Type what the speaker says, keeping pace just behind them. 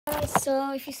guys,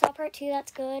 so if you saw part 2,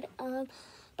 that's good.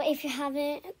 But if you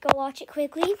haven't, go watch it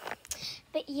quickly.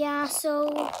 But yeah,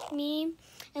 so me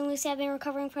and Lucy have been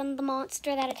recovering from the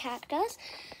monster that attacked us.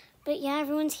 But yeah,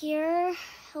 everyone's here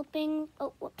helping,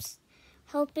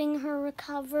 helping her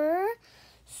recover.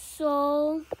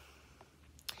 So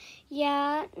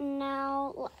yeah,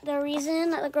 now the reason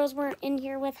that the girls weren't in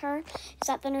here with her is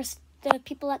that the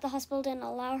people at the hospital didn't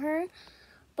allow her.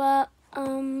 But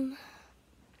I'm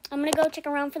gonna go check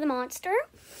around for the monster.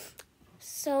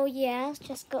 So yeah, let's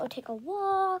just go take a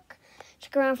walk,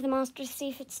 check around for the monster to see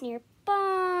if it's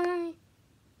nearby.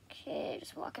 Okay,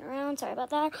 just walking around. Sorry about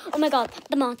that. Oh my God,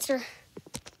 the monster.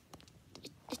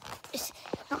 I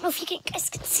don't know if you guys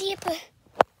can see it, but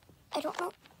I don't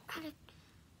know how to.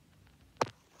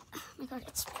 Oh my God,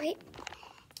 it's right.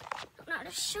 I don't know how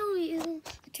to show you.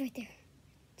 It's right there.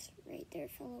 It's right there.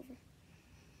 It fell over.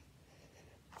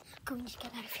 I'm going to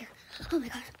get out of here. Oh my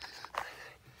God.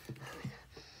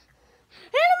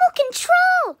 Animal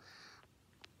control!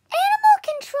 Animal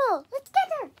control! Let's get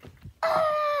her!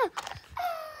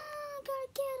 Gotta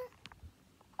get her.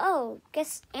 Oh,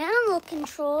 guess animal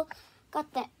control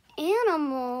got the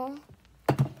animal.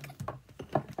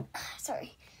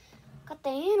 Sorry. Got the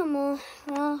animal.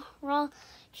 Well, we're all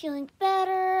feeling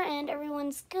better and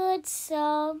everyone's good,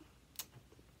 so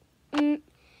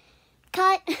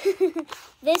cut.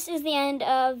 This is the end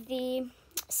of the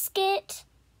skit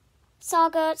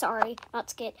saga. Sorry, not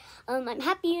skit. I'm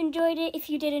happy you enjoyed it. If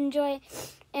you did enjoy it,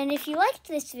 and if you liked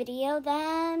this video,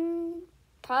 then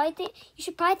you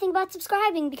should probably think about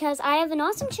subscribing, because I have an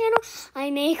awesome channel. I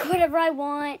make whatever I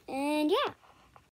want, and yeah.